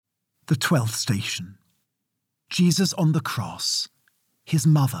The 12th station. Jesus on the cross, his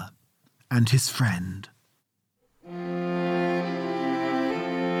mother, and his friend.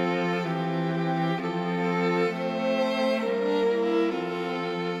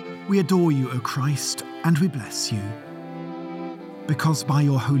 We adore you, O Christ, and we bless you, because by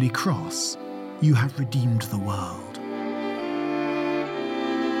your holy cross you have redeemed the world.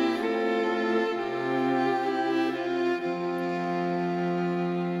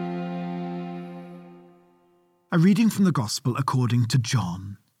 A reading from the Gospel according to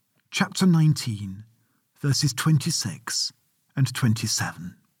John, chapter 19, verses 26 and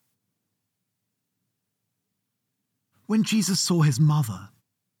 27. When Jesus saw his mother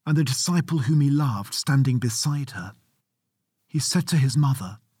and the disciple whom he loved standing beside her, he said to his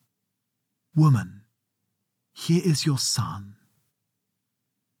mother, "Woman, here is your son."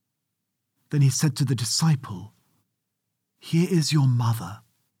 Then he said to the disciple, "Here is your mother."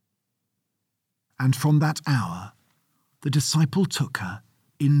 And from that hour, the disciple took her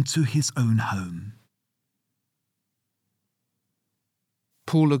into his own home.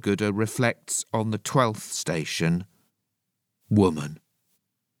 Paul Aguda reflects on the 12th station, woman.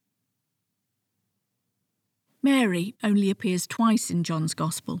 Mary only appears twice in John's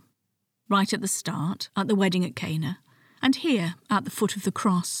Gospel, right at the start, at the wedding at Cana, and here at the foot of the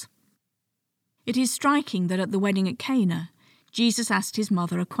cross. It is striking that at the wedding at Cana, Jesus asked his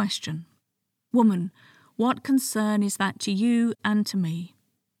mother a question. "Woman, what concern is that to you and to me?"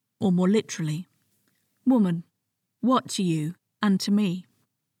 Or more literally, "Woman, what to you and to me?"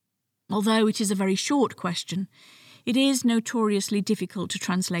 Although it is a very short question, it is notoriously difficult to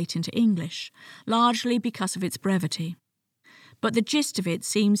translate into English, largely because of its brevity. But the gist of it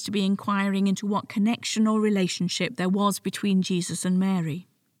seems to be inquiring into what connection or relationship there was between Jesus and Mary.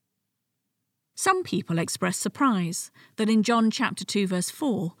 Some people express surprise that in John chapter 2 verse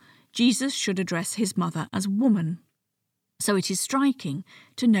 4, Jesus should address his mother as woman. So it is striking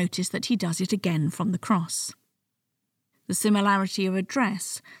to notice that he does it again from the cross. The similarity of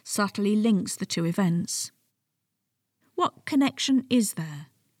address subtly links the two events. What connection is there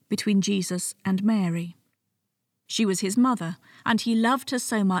between Jesus and Mary? She was his mother, and he loved her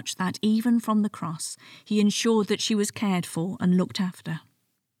so much that even from the cross, he ensured that she was cared for and looked after.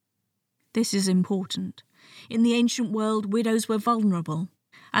 This is important. In the ancient world, widows were vulnerable,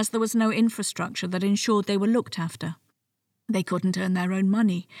 as there was no infrastructure that ensured they were looked after. They couldn't earn their own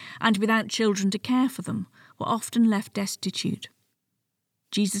money, and without children to care for them, were often left destitute.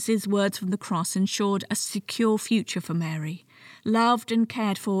 Jesus' words from the cross ensured a secure future for Mary, loved and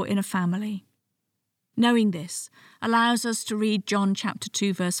cared for in a family. Knowing this allows us to read John chapter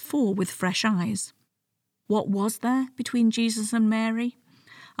 2 verse 4 with fresh eyes. What was there between Jesus and Mary?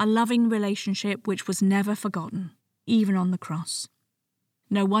 A loving relationship which was never forgotten, even on the cross.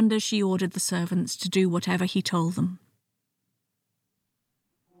 No wonder she ordered the servants to do whatever he told them.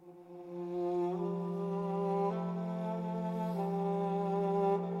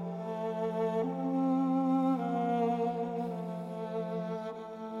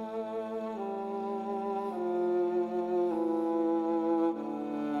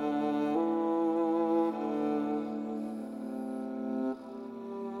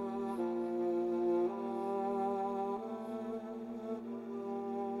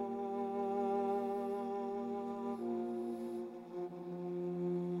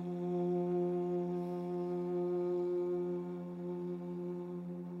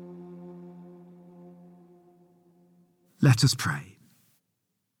 Let us pray.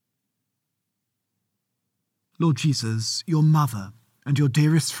 Lord Jesus, your mother and your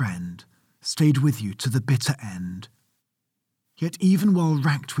dearest friend stayed with you to the bitter end. Yet even while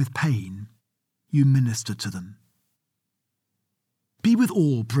racked with pain, you ministered to them. Be with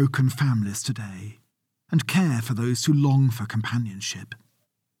all broken families today and care for those who long for companionship.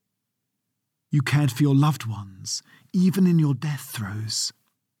 You cared for your loved ones, even in your death throes.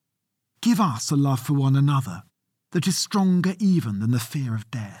 Give us a love for one another that is stronger even than the fear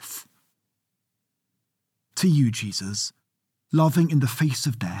of death. To you, Jesus, loving in the face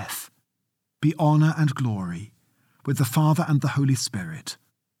of death, be honour and glory with the Father and the Holy Spirit,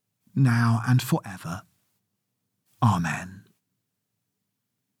 now and forever. Amen.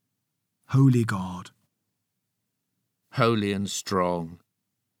 Holy God, Holy and strong,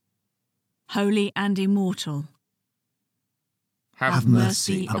 Holy and immortal, have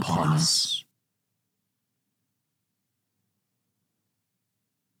mercy upon us.